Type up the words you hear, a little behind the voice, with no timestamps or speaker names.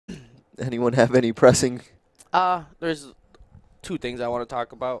Anyone have any pressing? There's two things I want to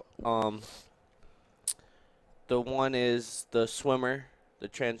talk about. The one is the swimmer, the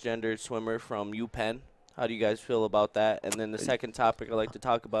transgendered swimmer from UPenn. How do you guys feel about that? And then the second topic I'd like to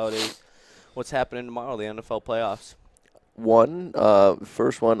talk about is what's happening tomorrow, the NFL playoffs.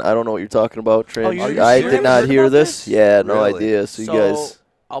 First one, I don't know what you're talking about. Oh, you I did haven't not heard hear about this. this? Yeah, no Really? idea. So you So guys,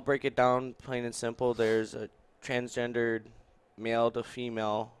 I'll break it down plain and simple. There's a transgendered male to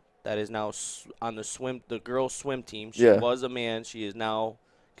female that is now on the girls swim team. She yeah, was a man. She is now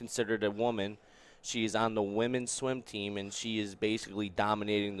considered a woman. She is on the women's swim team, and she is basically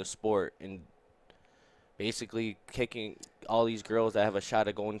dominating the sport and basically kicking all these girls that have a shot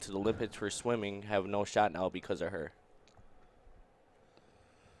at going to the Olympics for swimming have no shot now because of her.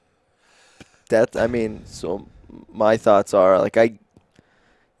 I mean, so my thoughts are like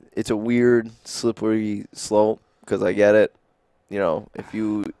it's a weird, slippery slope because I get it. You know, if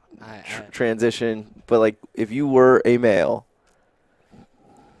you transition, but like if you were a male,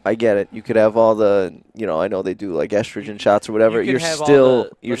 I get it. You could have all the, I know they do like estrogen shots or whatever. You You're can have still, all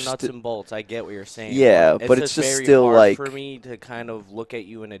the you're nuts and bolts. I get what you're saying. Yeah, but it's just very still hard like for me to kind of look at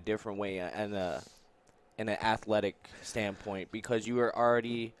you in a different way and in an athletic standpoint because you are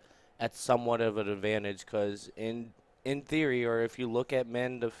already at somewhat of an advantage because in theory, or if you look at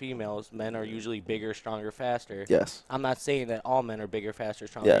men to females, men are usually bigger, stronger, faster. yes, I'm not saying that all men are bigger, faster,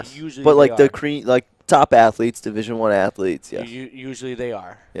 stronger. yes. Usually But they like are. like top athletes, Division One athletes, yes, Usually they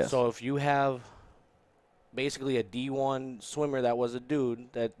are. yes, So if you have basically a D1 swimmer that was a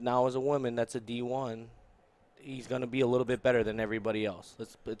dude that now is a woman that's a D1, he's going to be a little bit better than everybody else.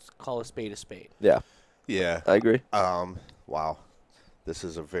 Let's call a spade a spade. yeah, Yeah. I agree. Wow. This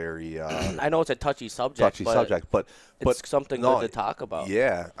is a very I know it's a touchy subject, touchy subject, but it's something no, good to talk about.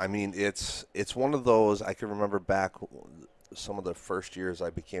 yeah. I mean, it's one of those. I can remember back some of the first years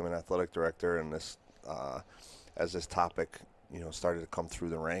I became an athletic director, and this as this topic started to come through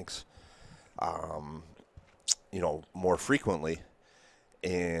the ranks, more frequently.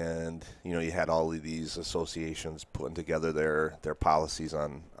 And you had all of these associations putting together their policies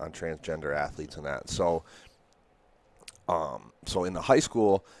on transgender athletes and that. So in the high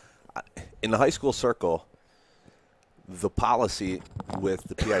school circle, the policy with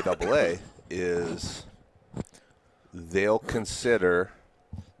the PIAA is they'll consider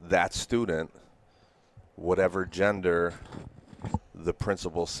that student whatever gender the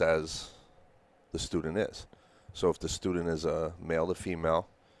principal says the student is. So if the student is a male to female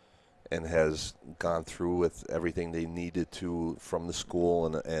and has gone through with everything they needed to from the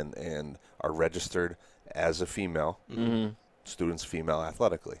school and are registered as a female, student's female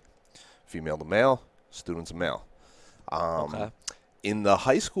athletically. Female to male, student's male. Okay. In the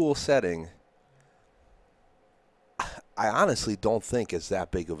high school setting, I honestly don't think it's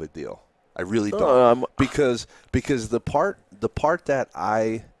that big of a deal. I really don't. Because the part that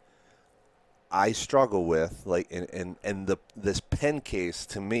I struggle with, like, and this Penn case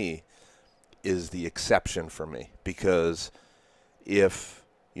to me is the exception for me, because if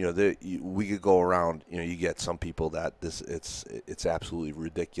we could go around, you get some people that it's absolutely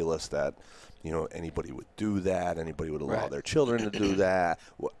ridiculous that anybody would do that, anybody would allow their children to do that.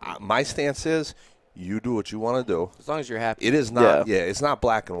 My stance is, you do what you want to do. As long as you're happy. It is not. Yeah, it's not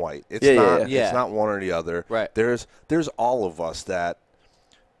black and white. It's not. It's not one or the other. Right. There's all of us that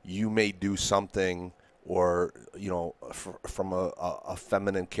you may do something, or from a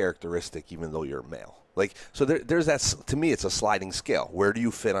feminine characteristic, even though you're male. Like, so there's that. To me, it's a sliding scale. Where do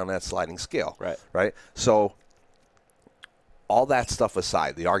you fit on that sliding scale? Right. Right. So all that stuff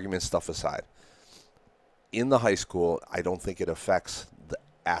aside, the argument stuff aside, in the high school, I don't think it affects the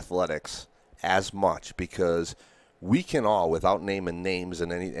athletics as much, because we can all, without naming names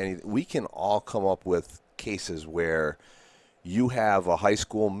and any, we can all come up with cases where you have a high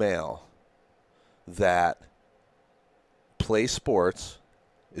school male that plays sports,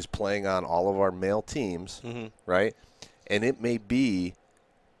 is playing on all of our male teams, right? And it may be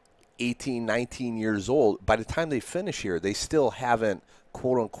 18, 19 years old. By the time they finish here, they still haven't,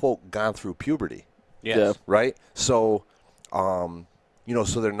 quote unquote, gone through puberty. Yes. Yeah. Right? So,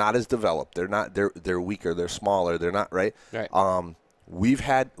 so they're not as developed. They're weaker. They're smaller. They're not, right? Right. We've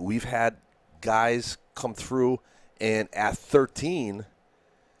had guys come through and at 13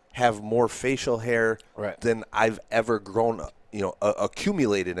 have more facial hair than I've ever grown,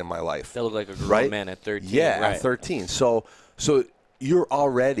 accumulated in my life. They look like a grown man at 13. Yeah, right. at 13. So you're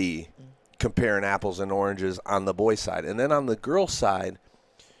already comparing apples and oranges on the boy side. And then on the girl side,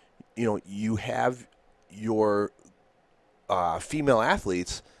 you have your female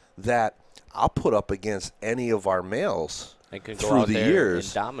athletes that I'll put up against any of our males and can go through out the there years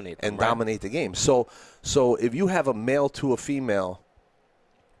and dominate them, and right? dominate the game. So if you have a male to a female,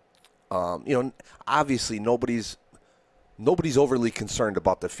 obviously nobody's overly concerned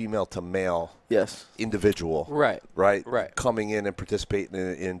about the female to male individual, right? Coming in and participating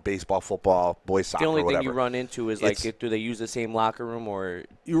in baseball, football, boys soccer, The only whatever. thing you run into is do they use the same locker room or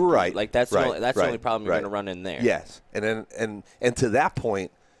you're right? Like that's the only problem you're going to run in there. Yes, and to that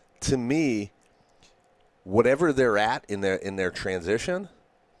point, to me, whatever they're at in their transition,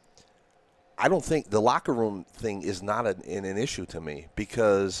 I don't think the locker room thing is not an issue to me,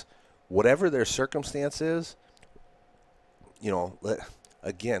 because whatever their circumstance is,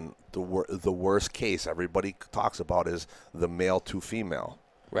 again, the worst case everybody talks about is the male to female,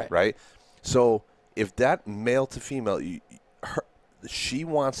 right? So if that male to female, she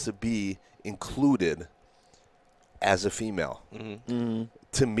wants to be included as a female. Mm-hmm. Mm-hmm.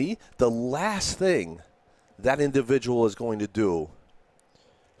 To me, the last thing that individual is going to do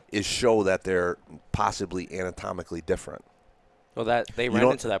is show that they're possibly anatomically different. Well, that they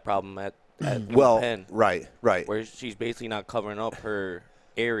ran into that problem at UPenn. Right. Where she's basically not covering up her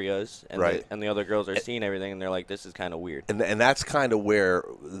areas, and the other girls are seeing everything, and they're like, this is kind of weird. And that's kind of where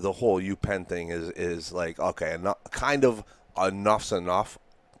the whole UPenn thing is like, okay, enough's enough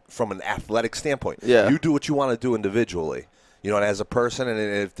from an athletic standpoint. Yeah. You do what you want to do individually. And as a person, and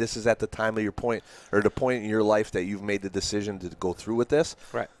if this is at the time of your point, or the point in your life that you've made the decision to go through with this,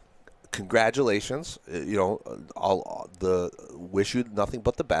 right? Congratulations. Wish you nothing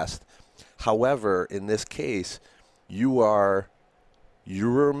but the best. However, in this case, you're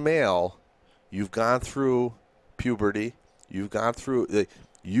a male. You've gone through puberty. You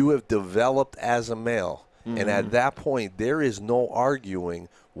have developed as a male, and at that point, there is no arguing.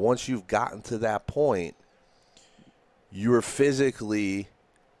 Once you've gotten to that point, you're physically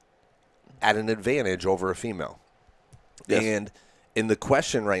at an advantage over a female. Yes. And in the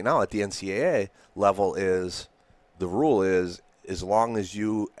question right now at the NCAA level is, the rule is, as long as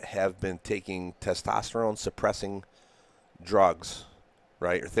you have been taking testosterone suppressing drugs,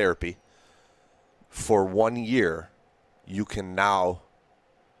 right, or therapy for 1 year, you can now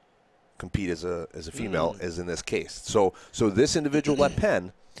compete as a female, as in this case. So this individual at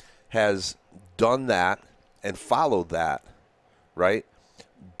Penn has done that and followed that, right?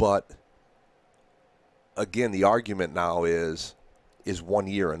 But again, the argument now is 1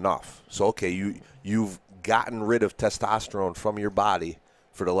 year enough? So okay, you've gotten rid of testosterone from your body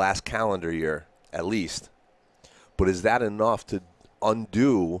for the last calendar year at least, but is that enough to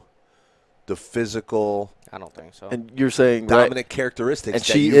undo the physical? I don't think so. And you're saying dominant characteristics, and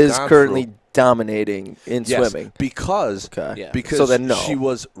she is currently dominating in swimming because so then no. She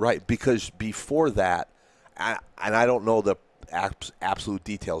was because before that. And I don't know the absolute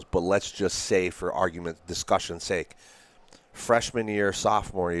details, but let's just say, for argument, discussion's sake, freshman year,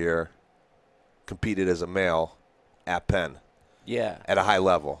 sophomore year, competed as a male at Penn. Yeah. At a high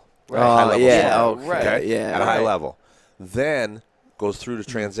level. Right. At a high level. Then goes through the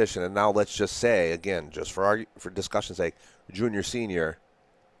transition, and now let's just say, again, just for discussion's sake, junior, senior,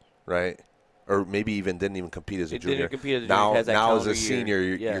 right? Or maybe didn't even compete as a junior. Didn't compete as a junior. Now as a year. senior,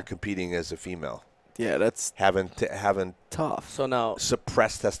 you're competing as a female. Yeah, that's having tough. So now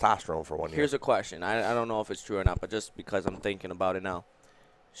suppressed testosterone for 1 year. Here's a question. I don't know if it's true or not, but just because I'm thinking about it now.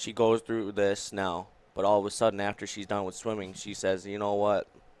 She goes through this now, but all of a sudden after she's done with swimming, she says, you know what?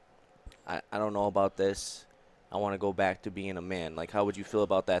 I don't know about this. I want to go back to being a man. Like, how would you feel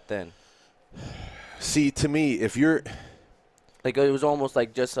about that then? See, to me, if you're like, it was almost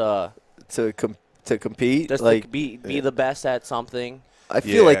like just to compete, just like to be the best at something. I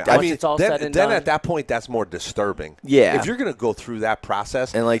feel like it's all said and done, at that point, that's more disturbing. Yeah. If you're going to go through that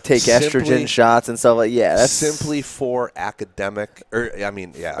process and like take estrogen shots and stuff like that's simply for athletic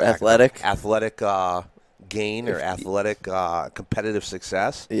gain or athletic competitive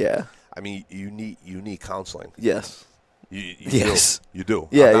success. Yeah. I mean, you need counseling. Yes. You do.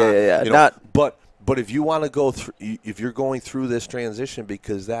 Yeah. But if you want to go through, if you're going through this transition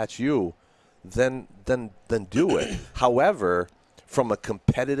because that's you, then do it. However, from a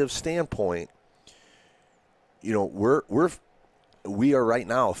competitive standpoint, we are right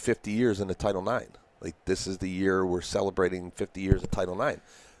now 50 years into Title IX. Like, this is the year we're celebrating 50 years of Title IX.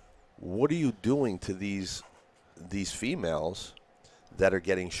 What are you doing to these females that are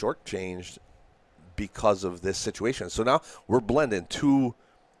getting shortchanged because of this situation? So now we're blending two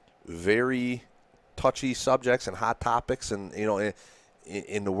very touchy subjects and hot topics, and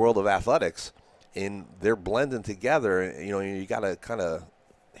in the world of athletics. And they're blending together. You got to kind of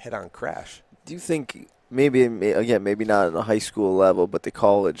head-on crash. Do you think maybe not at the high school level, but the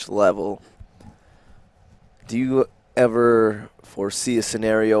college level, do you ever foresee a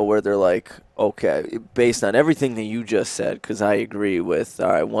scenario where they're like, okay, based on everything that you just said, because I agree with, all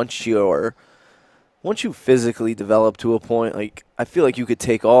right, once you physically develop to a point, like, I feel like you could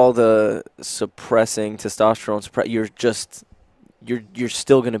take all the suppressing testosterone, you're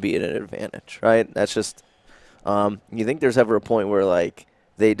still going to be at an advantage, right? That's just, you think there's ever a point where, like,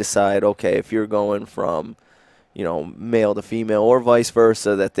 they decide, okay, if you're going from, male to female or vice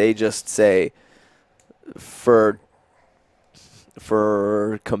versa, that they just say for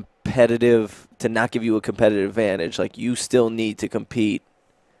competitive, to not give you a competitive advantage, like, you still need to compete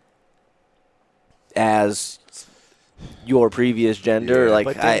as your previous gender. Yeah, like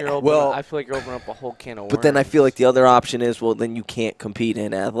But then I feel like you're opening up a whole can of worms. But then I feel like the other option is, well, then you can't compete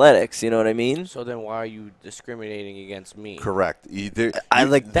in athletics. You know what I mean? So then why are you discriminating against me? Correct.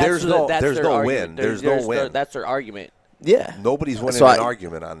 There's no argument. win. There's no win. That's their argument. Yeah. Nobody's winning an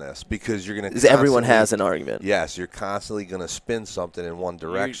argument on this because you're going to. Everyone has an argument. Yes, you're constantly going to spin something in one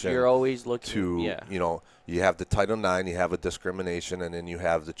direction. You're always looking to you have the Title IX, you have a discrimination, and then you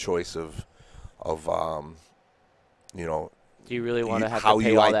have the choice of do you really want to have how to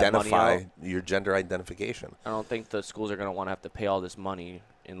pay you all identify that money out? your gender identification. I don't think the schools are going to want to have to pay all this money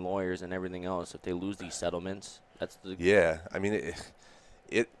in lawyers and everything else if they lose these settlements. That's the I mean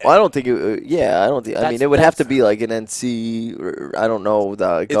I don't think it. I don't think. I mean, it would have to be like an NC. Or, I don't know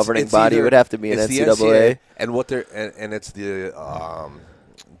the governing body. It would have to be an NCAA. And what they're and it's the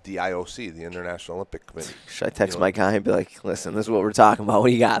IOC, the International Olympic Committee. Should I text my guy and be like, "Listen, this is what we're talking about. What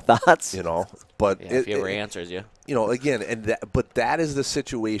do you got? Thoughts?" But if he ever answers you. Again, but that is the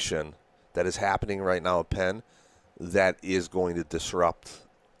situation that is happening right now at Penn that is going to disrupt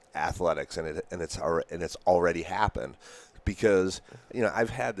athletics, and it's already happened. Because I've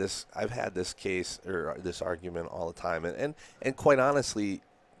had this case or this argument all the time, and quite honestly,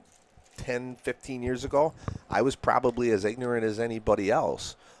 10, 15 years ago, I was probably as ignorant as anybody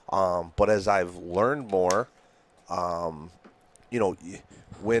else. But as I've learned more, when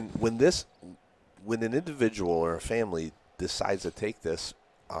an individual or a family decides to take this,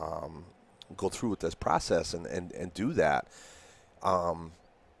 go through with this process and do that,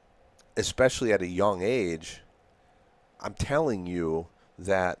 especially at a young age. I'm telling you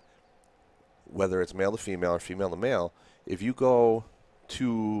that whether it's male to female or female to male, if you go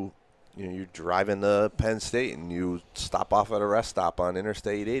to, you're driving to Penn State and you stop off at a rest stop on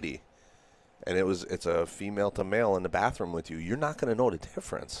Interstate 80, and it's a female to male in the bathroom with you, you're not going to know the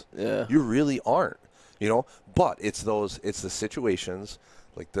difference. Yeah, you really aren't. But it's the situations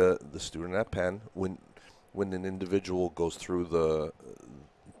like the student at Penn when an individual goes through the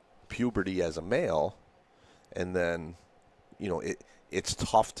puberty as a male, and then. It's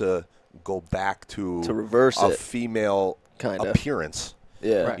tough to go back to reverse a female appearance.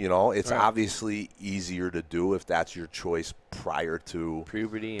 Yeah. Right. It's obviously easier to do if that's your choice prior to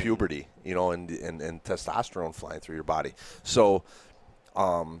puberty, and testosterone flying through your body. So,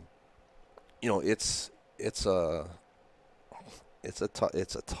 it's a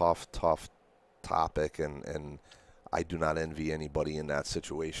tough topic, and I do not envy anybody in that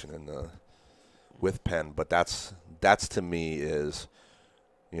situation with Penn, but that's to me is,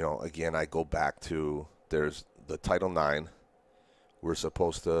 again, I go back to there's the Title IX. We're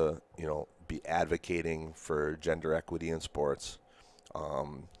supposed to, be advocating for gender equity in sports,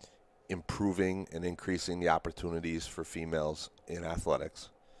 improving and increasing the opportunities for females in athletics.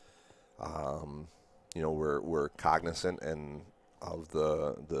 We're cognizant of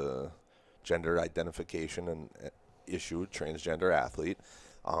the gender identification and issue, transgender athlete,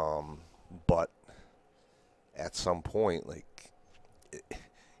 but at some point,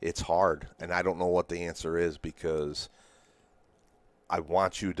 it's hard, and I don't know what the answer is because I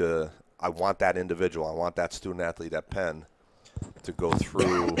want that individual, I want that student athlete at Penn to go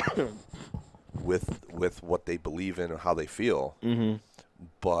through with what they believe in or how they feel. Mm-hmm.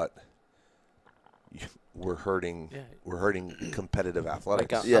 But we're hurting competitive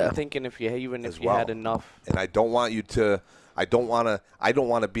athletics. I'm thinking if you had enough, and I don't want to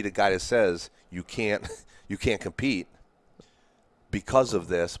be the guy that says you can't compete because of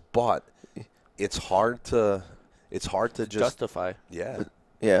this, but it's hard to just justify. Yeah.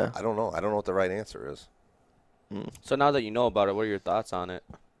 Yeah. I don't know what the right answer is. So now that you know about it, what are your thoughts on it?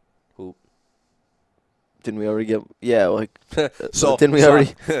 Hoop. Didn't we already get? Yeah, like. So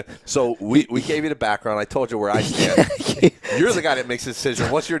we gave you the background. I told you where I stand. You're the guy that makes the decision.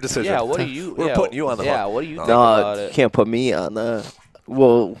 What's your decision? Yeah. What do you? We're putting you on the hook. Yeah. What do you think about it? You can't put me on the.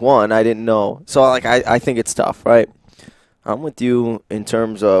 Well, one, I didn't know. So, I think it's tough, right? I'm with you in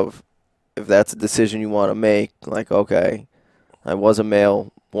terms of if that's a decision you want to make. Like, okay, I was a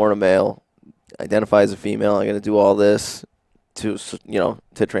male, born a male. identify as a female. I'm going to do all this to,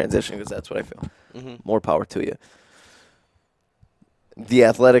 to transition because that's what I feel. Mm-hmm. More power to you. The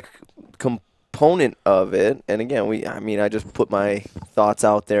athletic component of it, and again, I just put my thoughts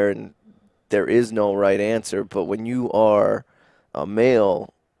out there, and there is no right answer. But when you are a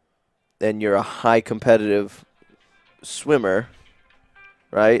male and you're a high competitive swimmer,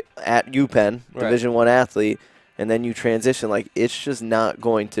 right, at UPenn, Right. Division I athlete, and then you transition, like, it's just not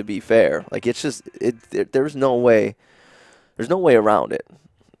going to be fair. Like, it's just there's no way around it.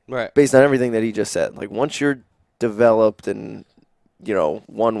 Right. Based on everything that he just said. Like, once you're developed and,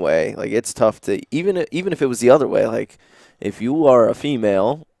 one way, like, it's tough to, even if it was the other way, like, if you are a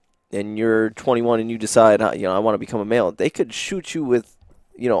female and you're 21 and you decide, I want to become a male, they could shoot you with,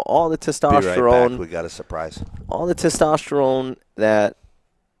 all the testosterone. Be right back. We got a surprise. All the testosterone that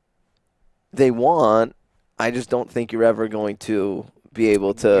they want. I just don't think you're ever going to be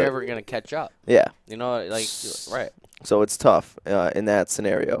able to. You're ever going to catch up. Yeah. Right. So it's tough in that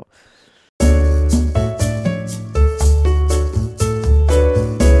scenario.